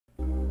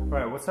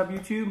Alright, what's up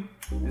YouTube?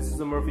 This is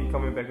Murphy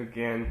coming back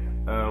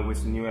again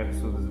with a new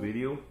episode of this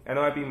video. I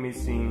know I've been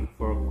missing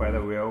for quite a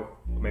while,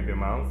 maybe a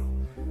month.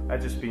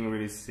 I've just been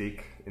really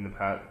sick in the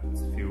past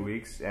few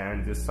weeks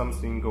and there's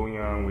something going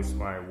on with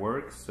my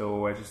work,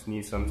 so I just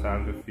need some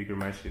time to figure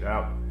my shit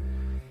out.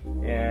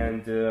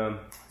 And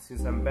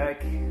since I'm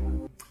back,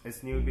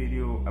 this new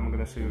video, I'm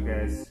gonna show you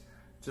guys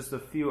just a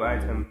few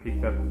items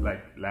picked up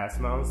like last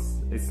month.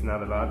 It's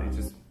not a lot, it's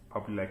just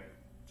probably like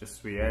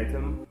just 3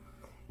 items.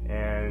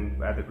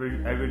 And I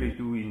really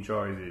do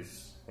enjoy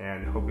this,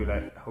 and hope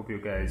you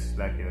guys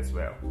like it as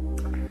well.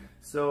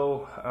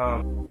 So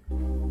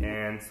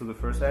so the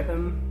first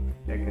item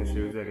I can show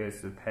you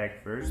guys the tag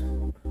first.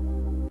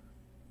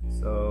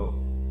 So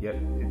yeah,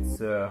 it's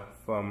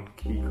from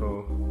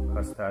Kiko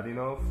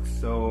Kostadinov.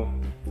 So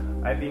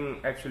I've been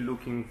actually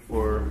looking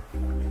for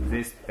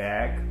this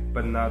bag,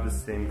 but not the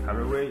same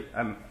colorway.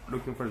 I'm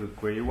looking for the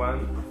gray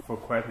one for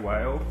quite a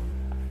while.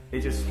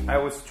 I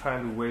was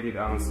trying to wait it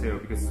on sale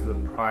because the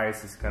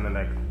price is kind of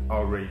like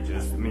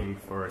outrageous,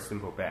 for a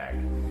simple bag.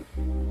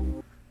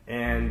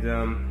 And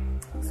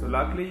so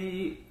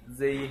luckily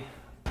they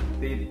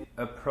did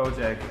a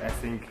project, I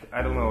think,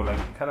 I don't know, like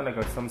kind of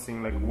like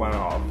something like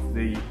one-off.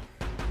 They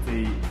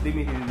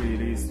limited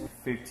release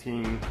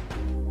 15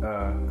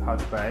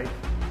 Kutch bag.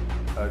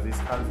 This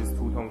color is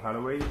two-tone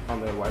colorway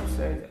on the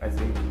website, I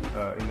think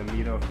in the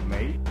middle of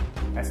May.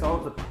 I saw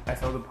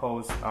the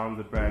post on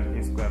the brand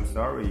Instagram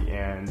story,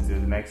 and the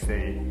next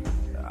day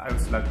I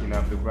was lucky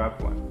enough to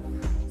grab one.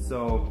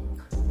 So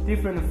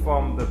different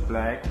from the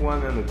black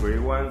one and the gray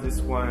one, this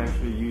one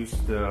actually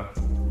used the,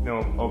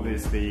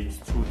 obviously it's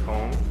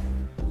two-tone.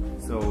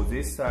 So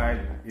this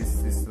side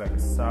is like a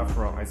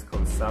saffron, it's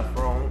called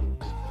saffron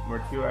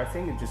material. I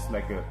think it's just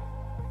like a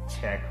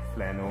check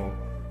flannel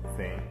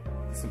thing,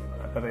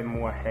 but a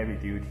more heavy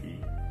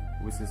duty,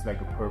 which is like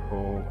a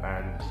purple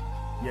and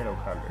yellow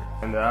color.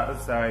 And the other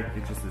side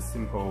is just a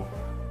simple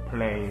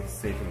plain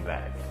satin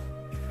bag.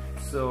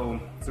 So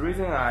the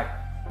reason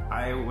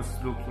I was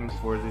looking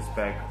for this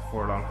bag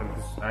for a long time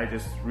because I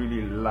just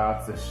really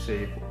love the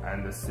shape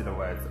and the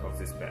silhouette of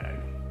this bag.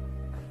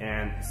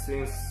 And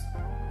since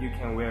you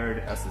can wear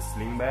it as a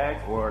sling bag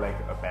or like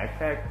a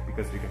backpack,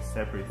 because you can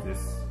separate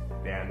this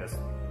band as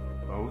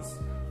both.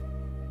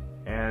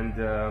 And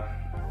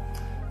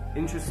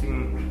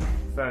interesting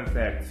fun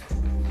fact,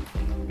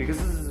 because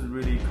this is a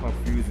really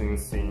confusing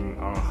thing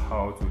on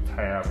how to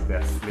tie up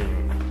that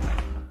sling,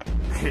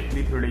 they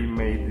literally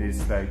made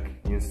this like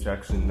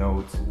instruction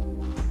note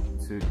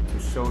to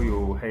show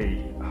you,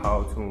 hey,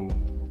 how to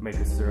make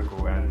a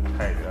circle and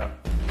tie it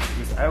up.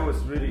 Because I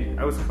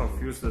was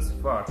confused as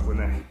fuck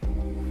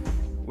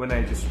when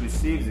I just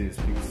received this,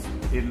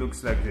 because it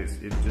looks like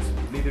this. It just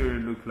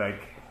literally looked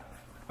like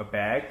a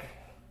bag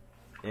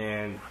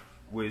and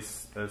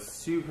with a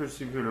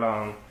super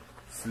long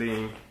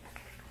sling,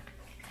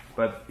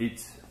 but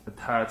it's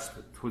attached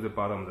to the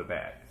bottom of the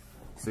bag,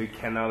 so you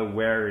cannot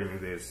wearing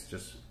this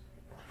just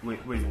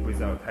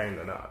without tying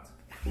the knot.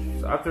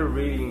 So after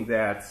reading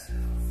that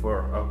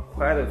for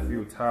quite a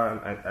few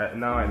times,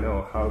 now I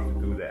know how to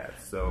do that.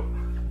 So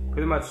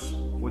pretty much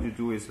what you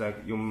do is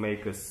like you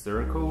make a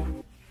circle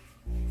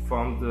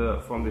from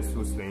this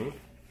two sling,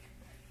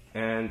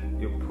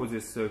 and you put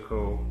this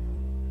circle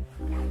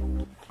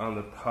on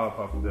the top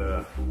of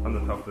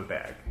the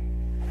bag,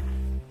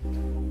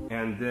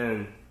 and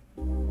then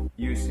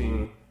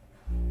using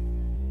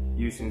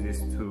these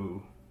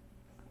two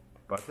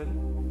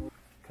buttons,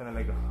 kind of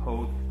like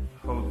hold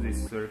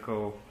this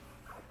circle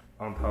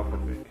on top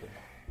of it.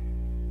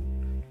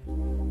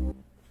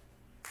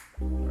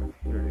 Right,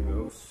 here it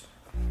goes.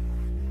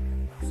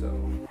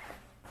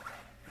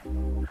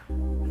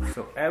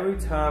 So every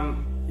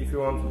time if you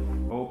want to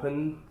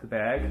open the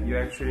bag, you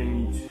actually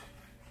need to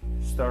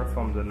start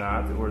from the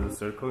knot or the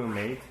circle you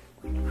made,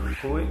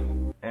 pull it,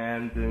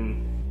 and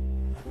then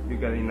you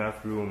got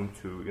enough room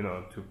to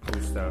to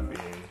put stuff in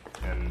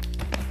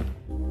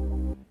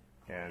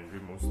and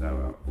remove stuff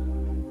out.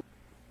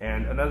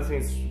 And another thing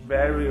is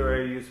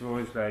very useful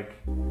is like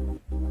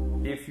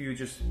if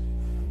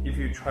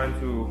you're trying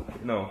to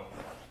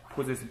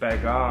put this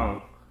bag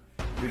on,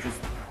 you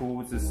just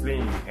pull the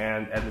sling,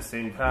 and at the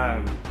same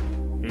time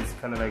it's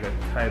kind of like a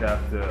tied up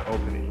the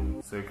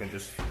opening, so you can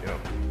just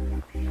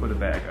put the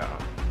bag on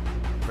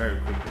very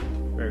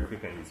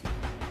quick and easy.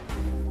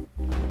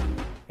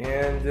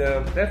 And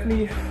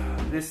definitely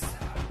this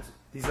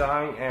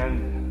design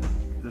and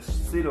the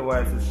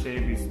silhouette, the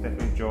shape is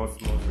definitely draws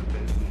most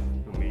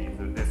attention to me,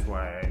 so that's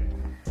why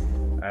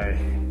I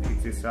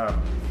picked this up.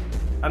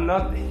 I'm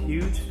not a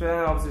huge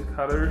fan of this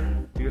color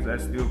because I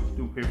still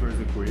do prefer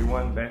the gray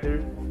one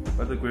better,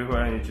 but the gray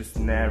one is just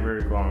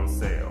never go on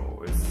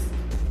sale.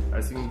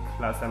 I think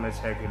last time I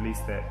checked, it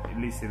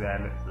listed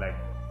at like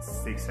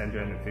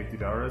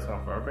 $650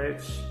 on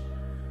Scab-Beige,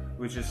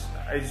 which is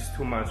just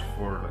too much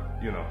for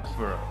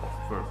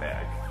for a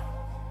bag.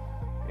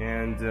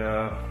 And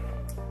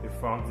in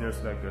front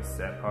there's like a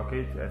side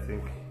pocket, I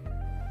think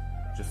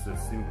just a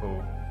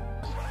simple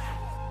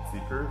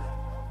zipper.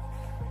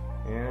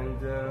 And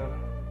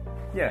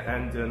yeah,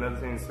 and another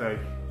thing is like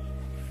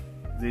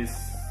this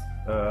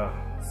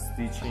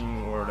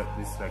stitching or like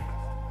this like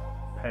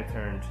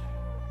patterned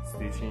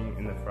stitching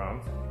in the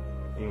front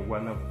in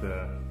one of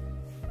the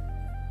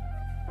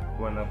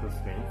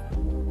things.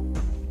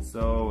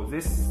 So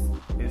this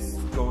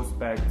goes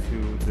back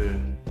to the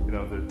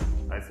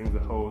I think the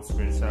whole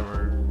spring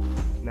summer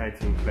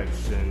 19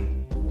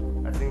 collection.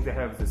 I think they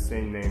have the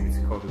same name. It's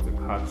called the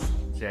Kutch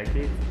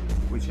jacket,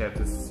 which have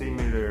the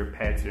similar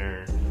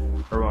pattern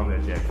around the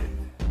jacket.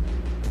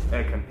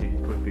 I can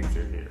put a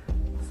picture here.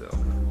 So,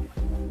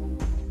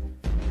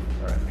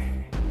 alright,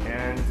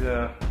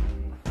 and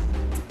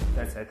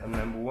that's item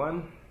number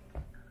 1.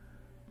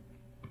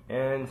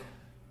 And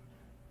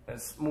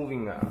let's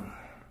moving on.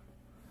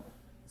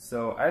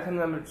 So item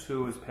number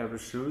 2 is pair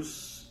of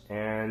shoes,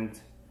 and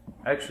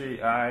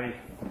actually I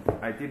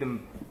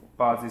didn't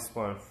buy this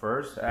one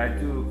first. I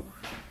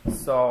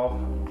saw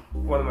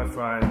one of my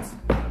friends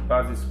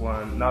bought this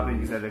one, not the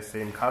exact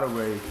same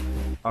colorway,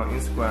 on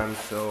Instagram.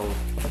 So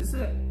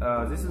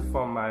this is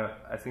from my,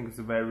 I think it's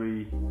a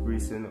very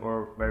recent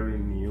or very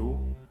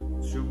new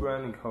shoe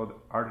brand called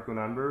Article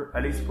Number.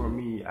 At least for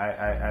me,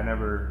 I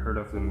never heard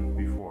of them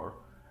before.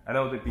 I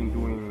know they've been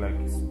doing like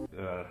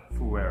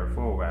footwear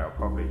for a while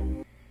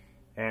probably,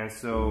 and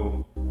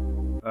so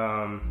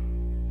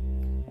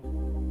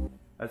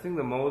I think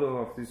the model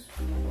of this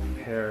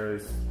pair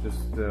is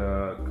just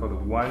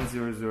called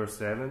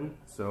 1007.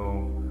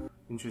 So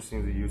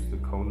interesting they use the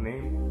code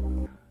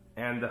name.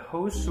 And the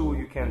whole shoe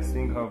you can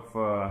think of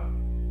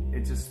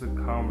it's just the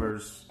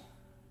Converse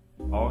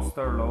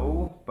All-Star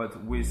Low,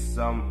 but with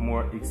some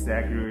more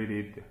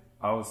exaggerated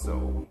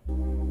outsole,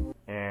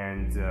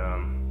 and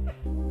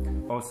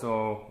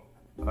also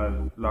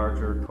a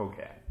larger toe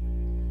cap.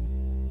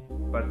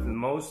 But the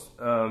most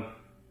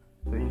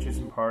the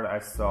interesting part I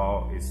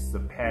saw is the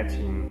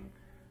patching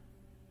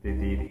they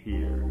did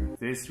here.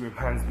 This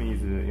reminds me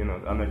of the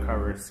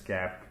undercover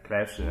Scab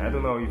collection. I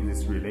don't know if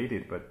this is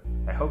related, but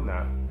I hope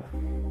not.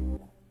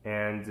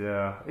 And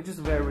it's just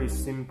very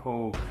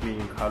simple,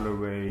 clean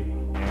colorway,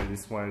 and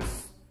this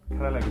one's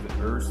kind of like the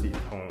earth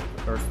tone,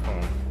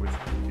 which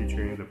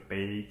featuring the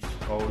beige,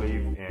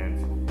 olive,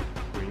 and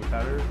green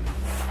color.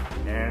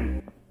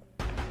 And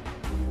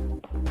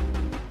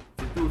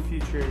they do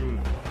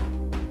featuring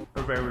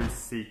a very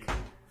thick,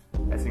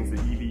 I think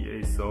the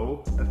EVA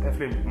sole,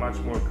 definitely much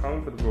more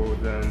comfortable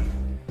than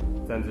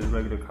the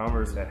regular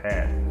Converse I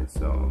had.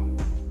 So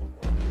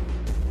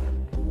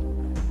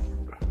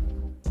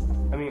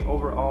I mean,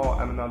 overall,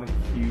 I'm not a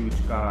huge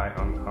guy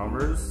on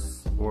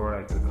Converse or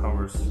like the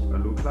Converse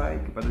look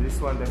like, but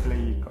this one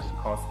definitely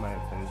caught my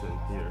attention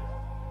here.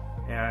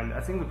 And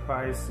I think the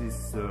price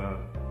is, I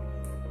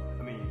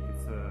mean,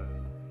 it's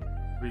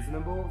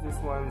reasonable. This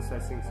one is, I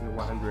think,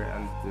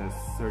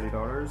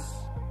 $130.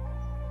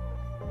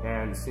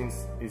 And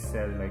since it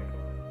said like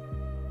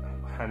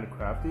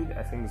handcrafted,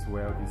 I think it's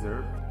well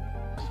deserved.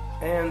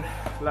 And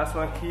last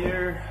one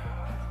here.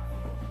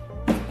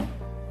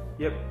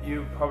 Yep,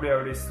 you probably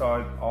already saw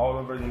it all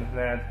over the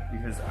internet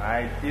because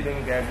I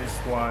didn't get this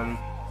one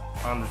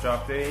on the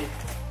drop day.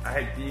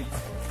 I did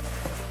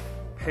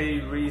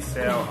pay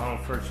resale,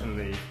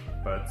 unfortunately,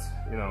 but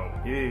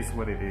it is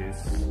what it is.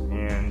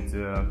 And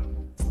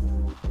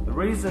the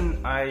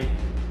reason I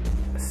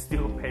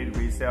still paid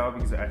resale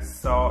because I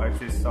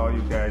actually saw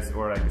you guys,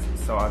 or like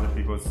saw other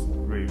people's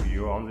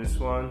review on this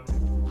one.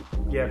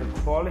 Yeah, the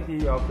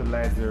quality of the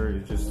leather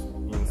is just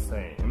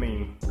insane. I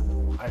mean,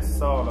 I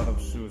saw a lot of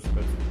shoes,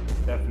 but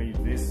definitely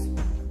this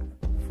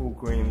full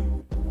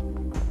grain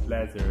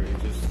leather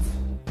is just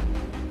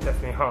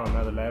definitely on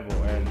another level.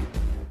 And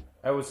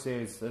I would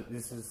say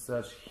this is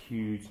such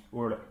huge,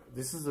 or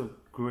this is a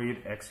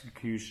great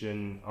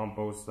execution on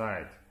both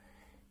sides.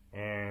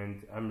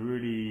 And I'm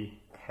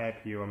really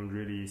happy, I'm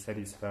really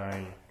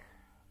satisfied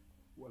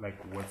like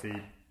what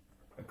they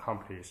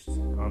accomplished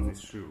on this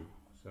shoe.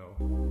 So,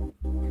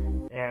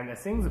 and I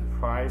think the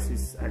price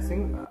is,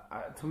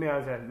 to me, I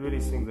really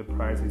think the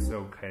price is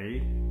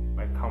okay,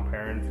 like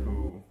comparing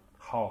to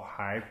how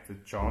hyped the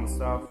JUN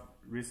stuff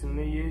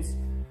recently is.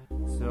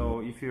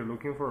 So if you're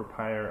looking for a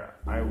pair,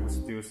 I would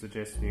still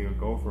suggest you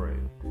go for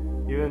it,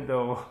 even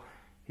though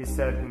he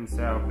said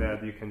himself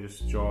that you can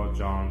just draw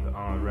JUN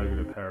on a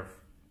regular pair of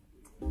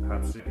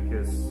Cup C,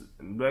 because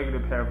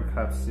regular pair of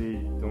Cup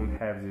C don't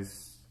have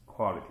this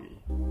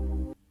quality.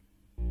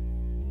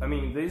 I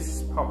mean,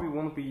 this probably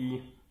won't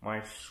be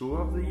my shoe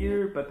of the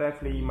year, but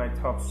definitely my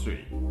top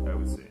 3, I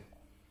would say.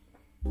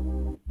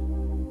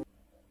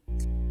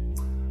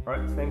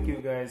 Alright, thank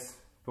you guys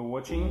for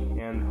watching,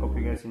 and hope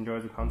you guys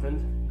enjoyed the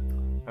content.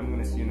 I'm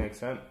gonna see you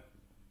next time.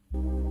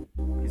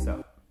 Peace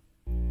out.